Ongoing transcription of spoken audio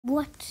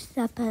What's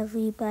up,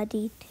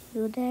 everybody?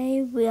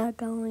 Today we are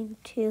going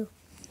to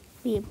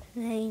be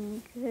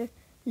playing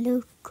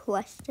Loot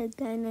Quest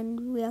again,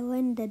 and we are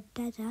in the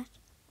desert.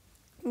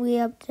 We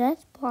are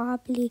just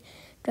probably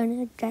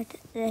gonna get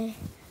there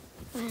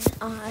and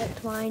are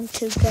trying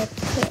to get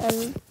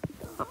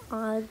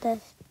all the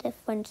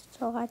different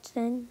swords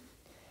in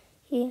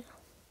here.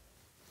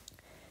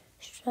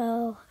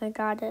 So I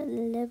got a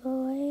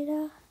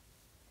liberator.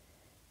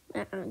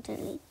 I'll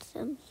delete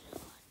some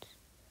swords.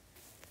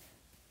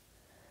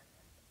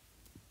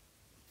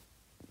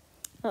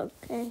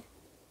 Okay,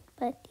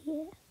 but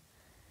yeah.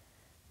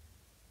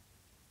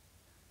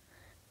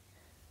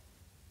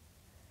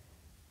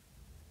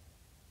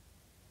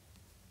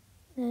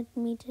 Let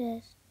me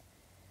just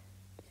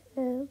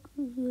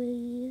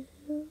agree.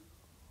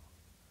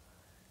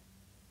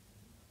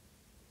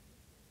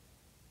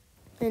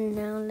 And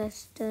now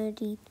let's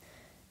delete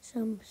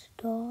some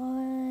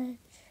storage.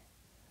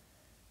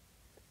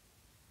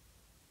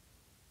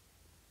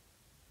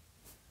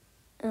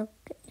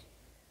 Okay,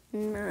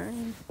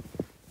 9.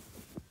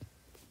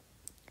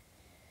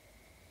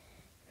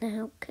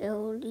 Now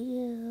kill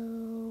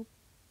you.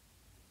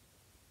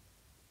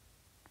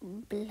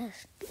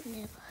 Blessed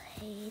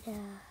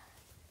liberator.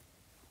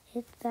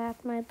 Is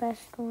that my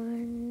best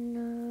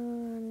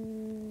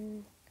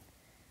one?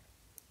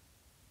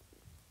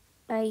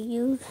 I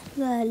used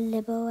the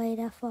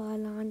liberator for a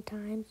long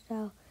time,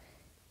 so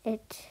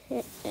it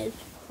gets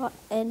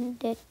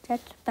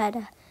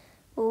better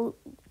all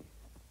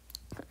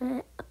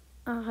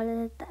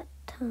of that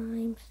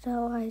time.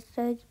 So I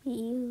said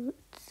you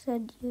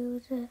should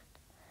use it,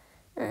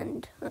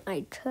 and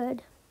I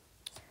could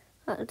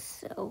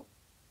also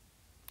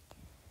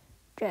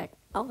get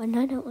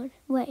another one.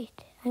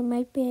 Wait, I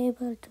might be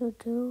able to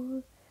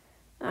do.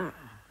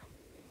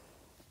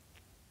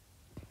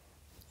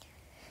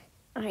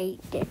 I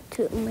did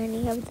too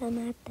many of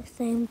them at the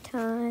same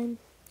time.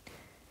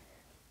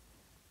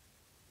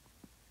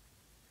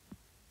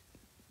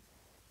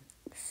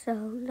 So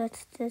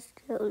let's just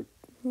go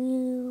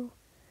new.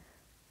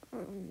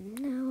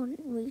 Now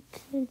we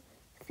can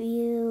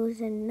fuse,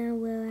 and now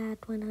we're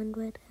at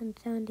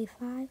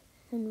 175.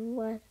 And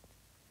what?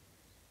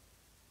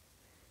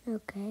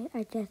 Okay,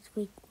 I guess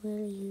we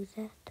will use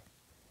it.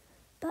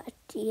 But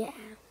yeah.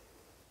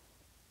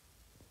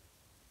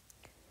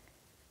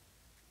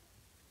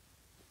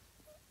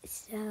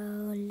 So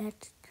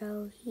let's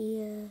go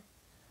here.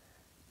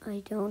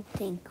 I don't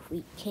think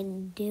we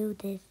can do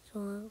this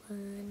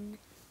one,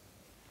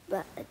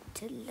 but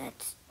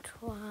let's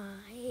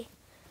try.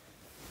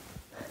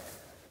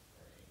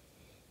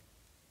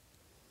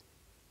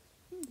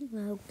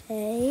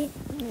 Okay,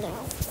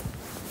 no,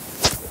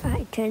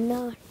 I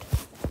cannot.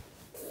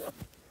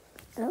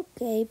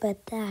 Okay,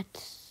 but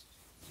that's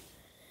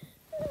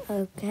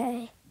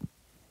okay.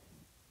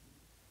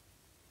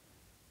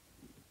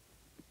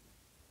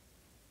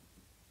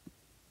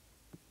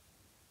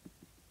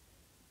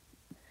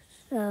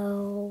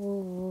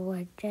 So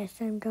I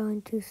guess I'm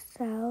going to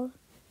sell.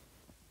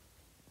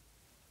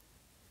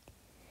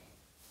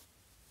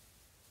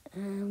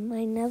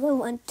 I never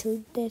went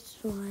to this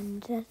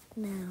one just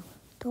now.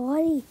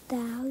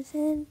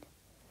 30,000?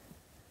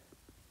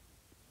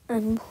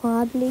 I'm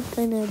probably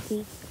gonna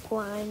be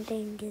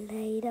grinding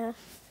later.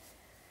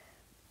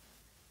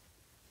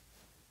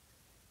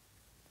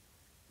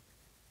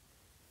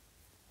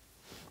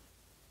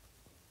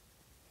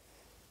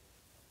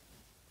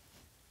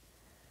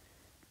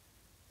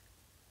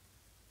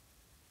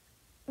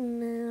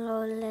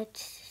 Now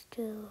let's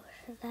do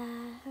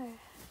that.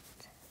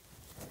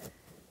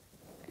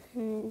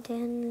 And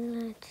then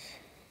let's...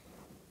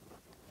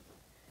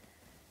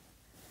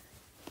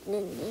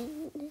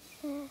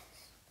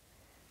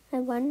 I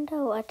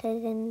wonder what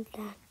is in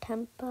that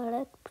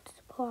temple.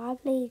 It's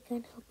probably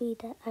gonna be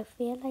that. I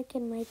feel like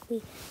it might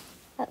be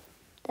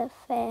the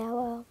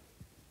Pharaoh.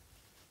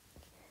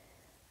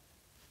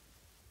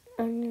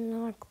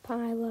 Unlock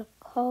Pirate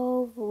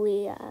Cove.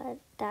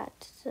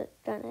 That's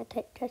gonna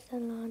take us a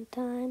long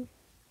time.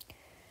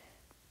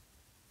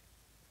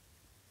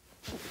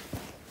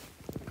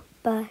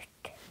 But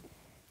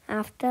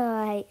after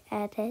I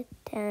edit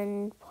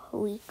and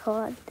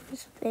record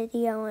this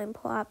video, I'm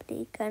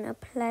probably gonna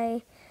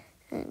play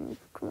and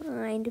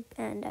grind,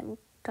 and I'm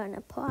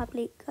gonna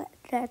probably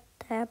get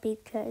there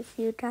because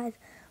you guys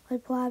will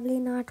probably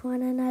not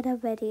want another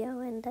video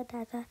in the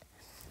desert.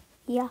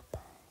 Yup,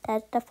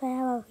 that's the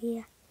Pharaoh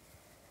here.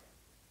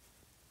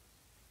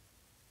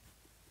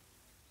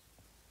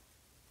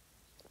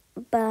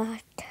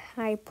 But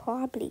I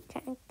probably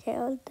can't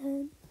kill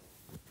them.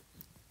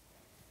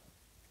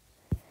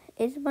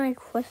 Is my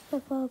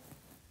Christopher?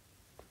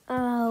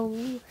 Oh,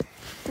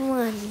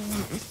 one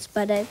less.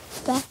 But I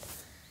bet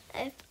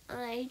if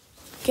I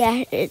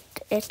get it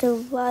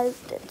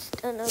evolved, it's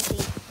gonna be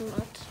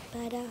much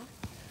better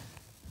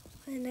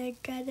when I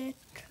get it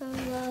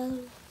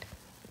evolved.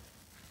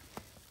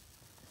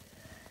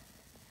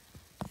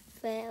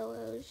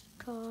 Pharaoh's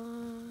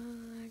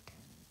God.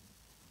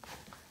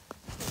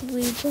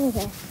 We did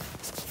it.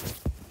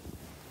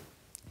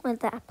 Well,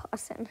 that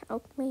person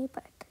helped me,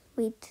 but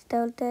we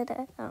still did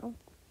it.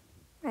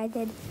 I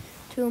did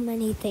too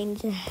many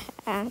things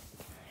at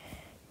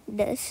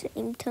the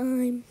same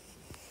time.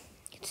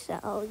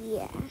 So,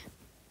 yeah.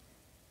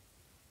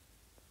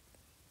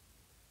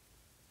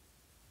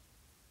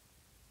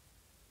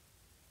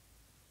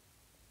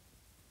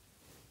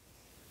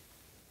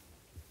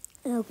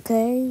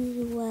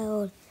 Okay,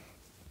 well,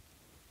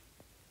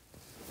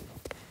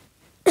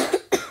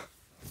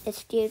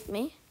 excuse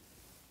me.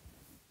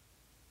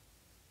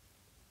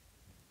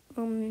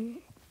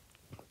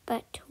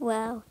 But,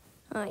 well,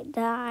 I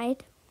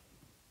died.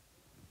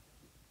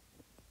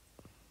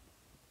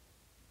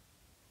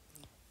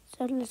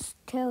 So let's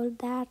tell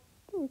that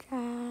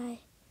guy.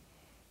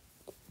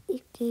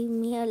 He gave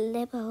me a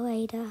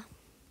liberator.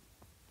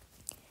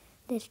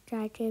 This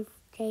guy gave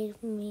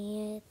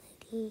me it.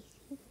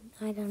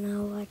 I don't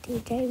know what he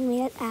gave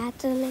me it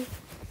actually.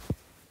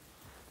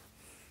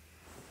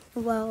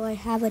 Well, I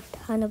have a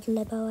ton of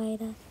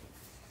liberators.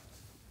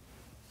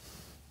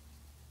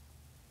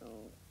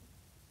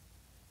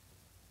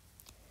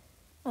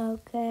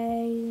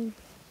 Okay.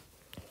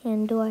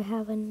 And do I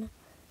have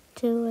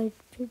 200?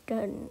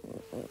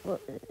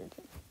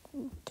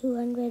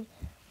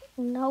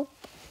 Nope.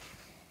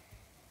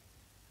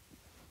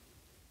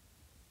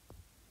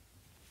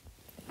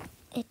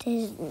 It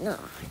is not.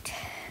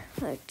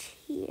 But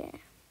here.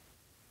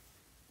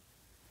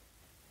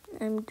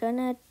 I'm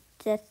gonna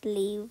just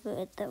leave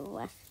with the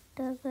rest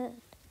of it.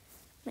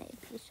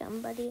 Maybe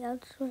somebody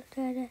else will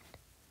get it.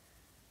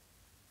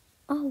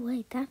 Oh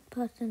wait, that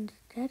person's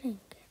getting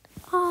it.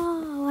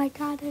 Oh, I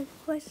got it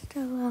first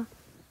of all.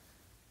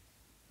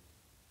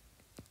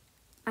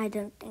 I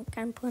don't think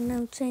I'm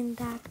pronouncing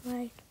that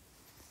right.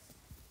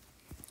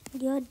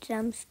 Your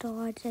jump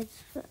storage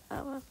is...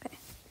 Oh, okay.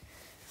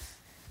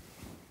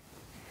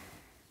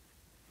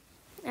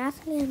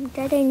 Actually, I'm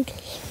getting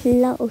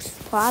close.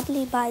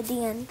 Probably by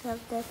the end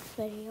of this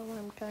video,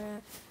 I'm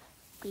gonna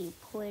be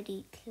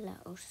pretty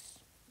close.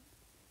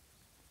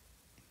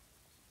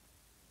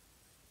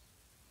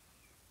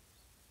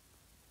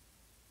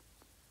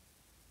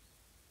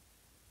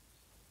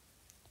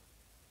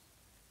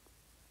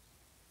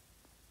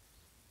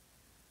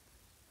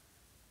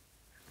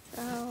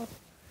 So...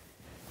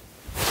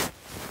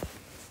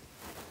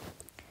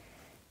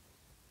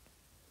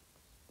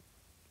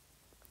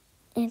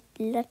 It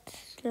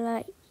looks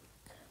like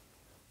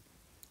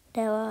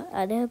there are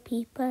other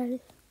people.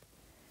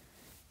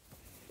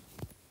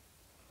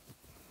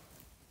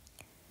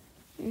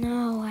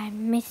 No, I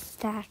missed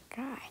that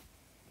guy.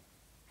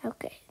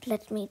 Okay,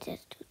 let me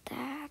just do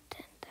that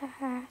and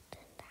that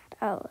and that.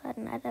 Oh,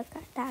 another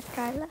guy. That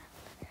guy left.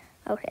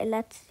 Okay,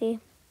 let's see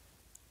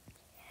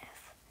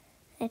if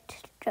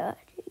it's good.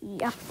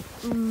 Yup,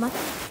 much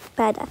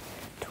better.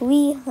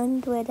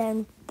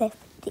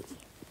 350.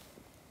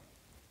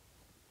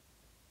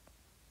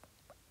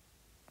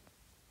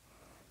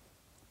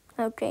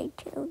 Okay,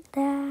 kill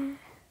that.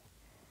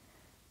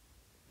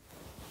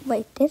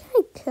 Wait, did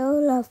I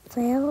kill a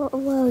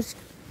Pharaoh's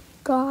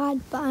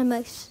god by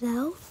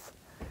myself?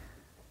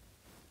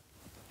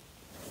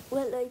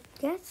 Well, I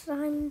guess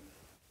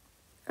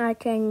I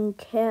can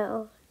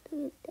kill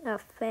a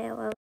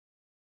Pharaoh.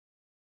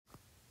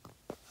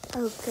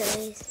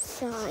 Okay,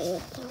 sorry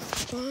about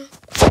that.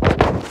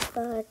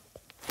 But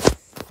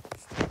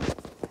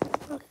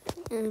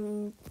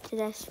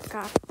just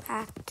got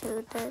back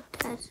to the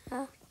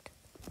desert.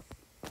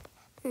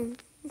 Yeah.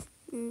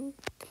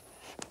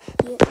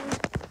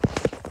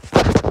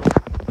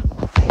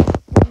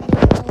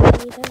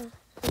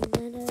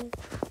 Another.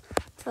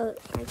 Oh,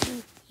 I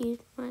can use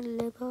my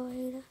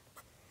liberator.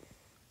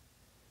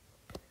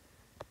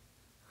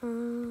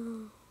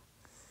 Oh.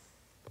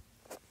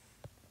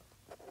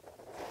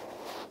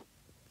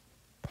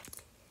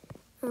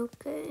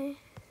 Okay.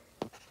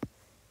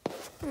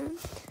 And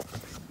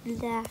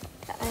that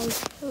I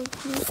told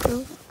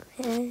you.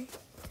 Okay.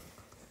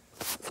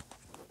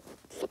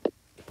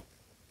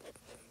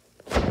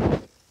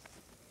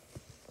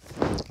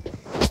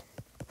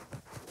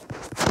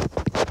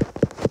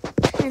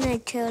 Can I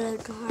kill a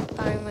god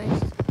by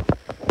myself?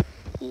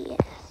 Yes.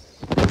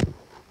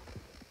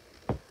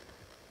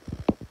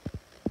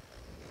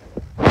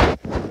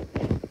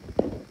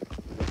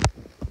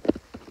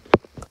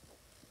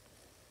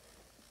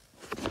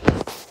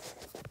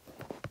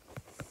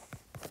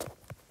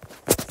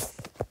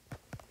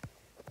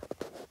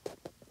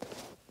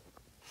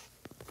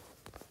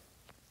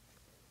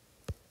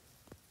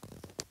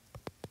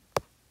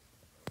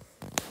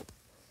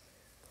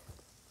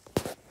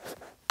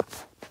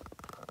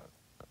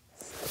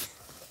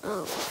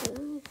 Oh.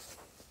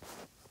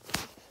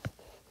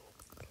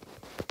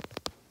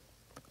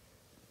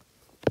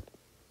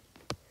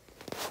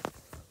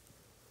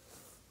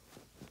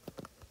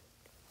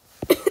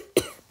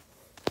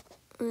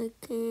 I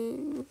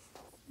can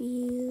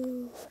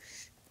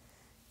use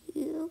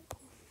you.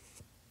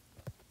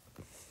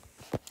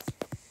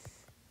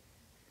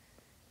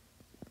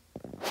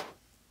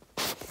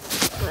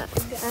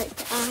 I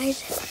died.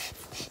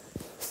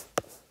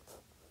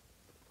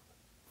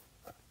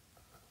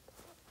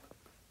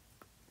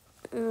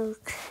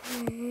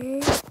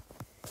 Okay.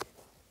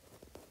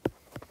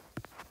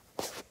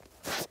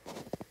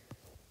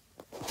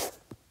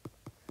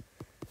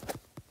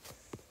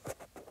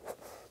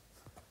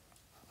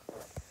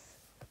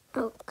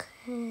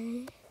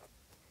 Okay.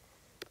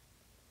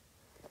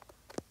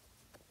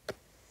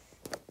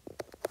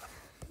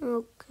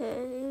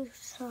 Okay,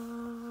 so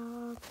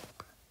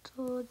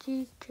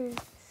DJ.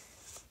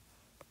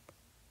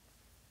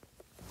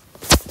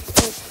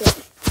 Okay.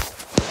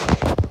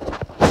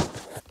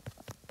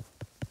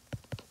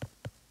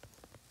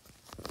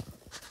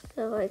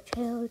 So I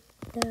tell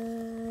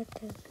that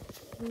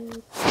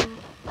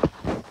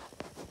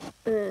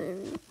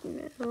and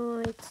now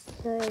it's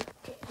like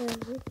tell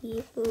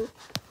you,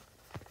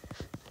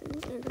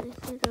 and then I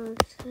said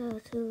also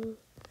to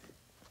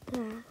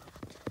that,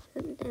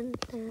 and then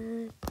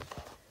that.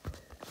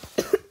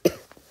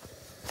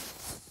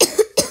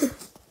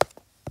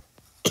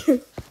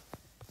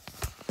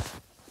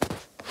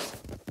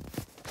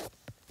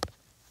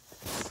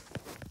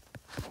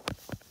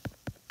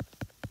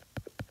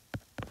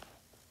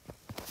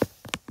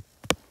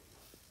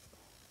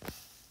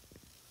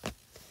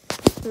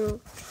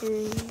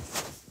 Okay,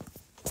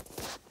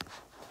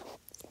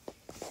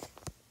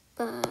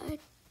 but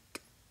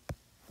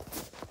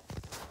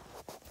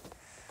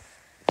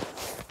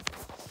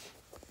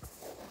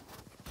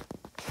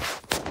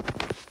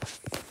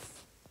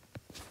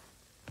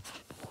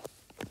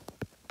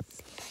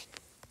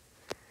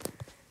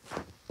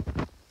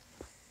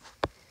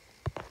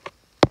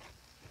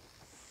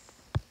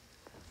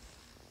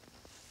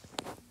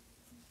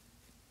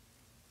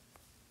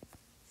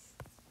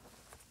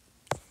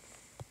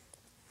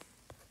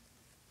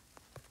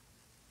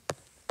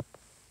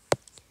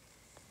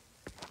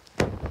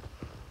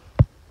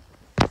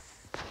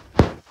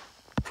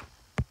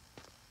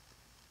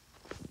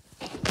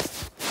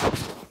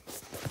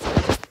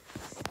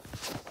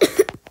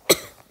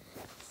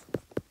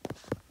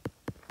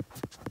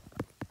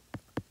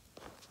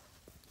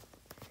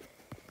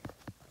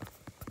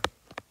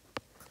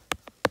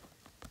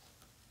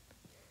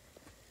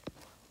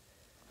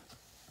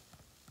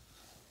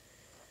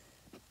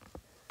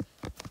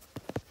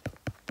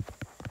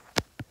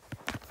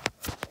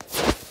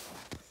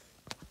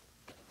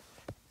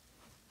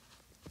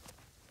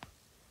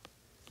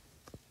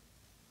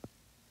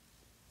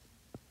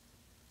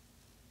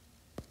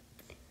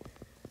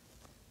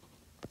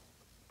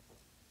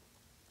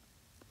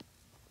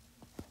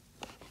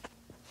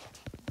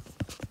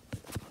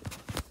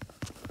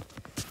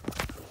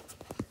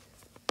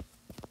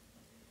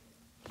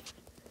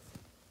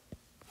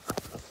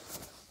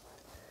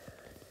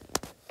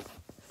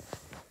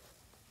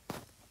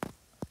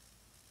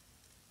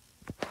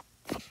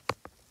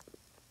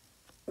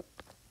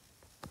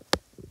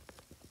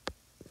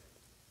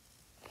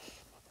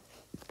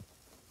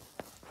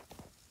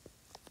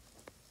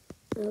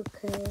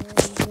okay,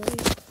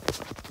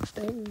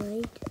 I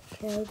might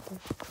show the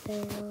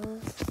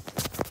fail.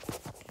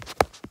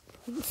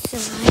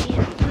 Sorry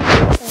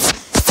about that,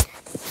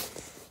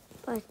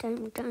 but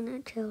I'm gonna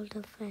tell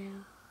the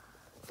fail.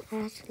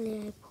 Actually,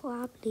 I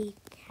probably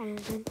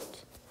can't,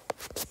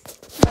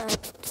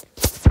 but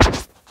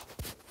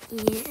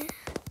yeah.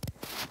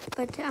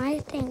 But I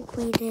think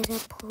we did a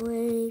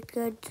pretty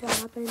good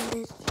job in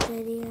this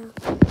video,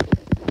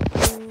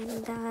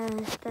 and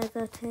that's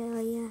a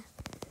failure.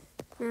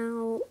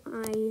 Now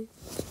I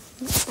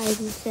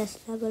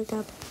just leveled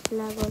up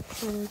level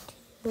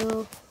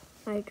 22.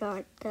 I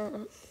got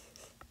an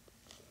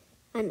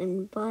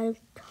involved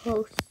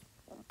host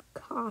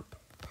cop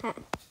pet,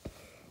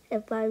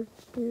 evolved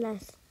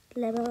blessed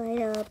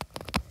liberator,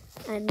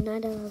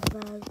 another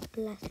evolved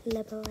blessed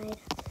liberator,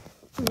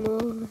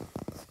 more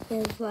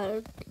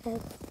evolved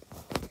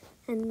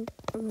and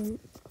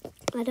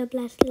other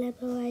blessed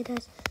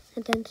liberators,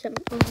 and then some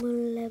normal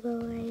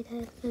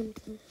liberators, and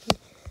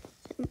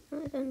some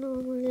other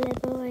normal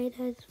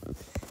liberators.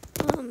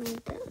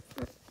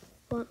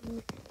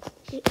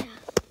 Yeah.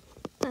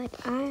 But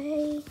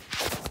I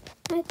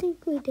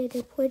think we did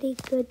a pretty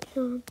good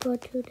job for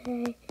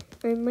today.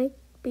 I might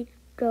be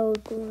go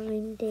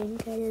grinding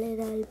a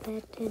little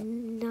bit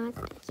and not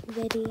this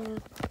video.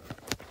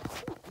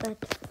 But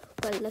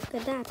look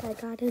at that, I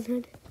got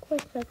another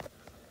quick look.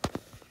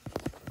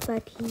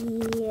 But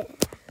yeah.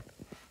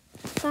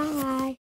 Bye.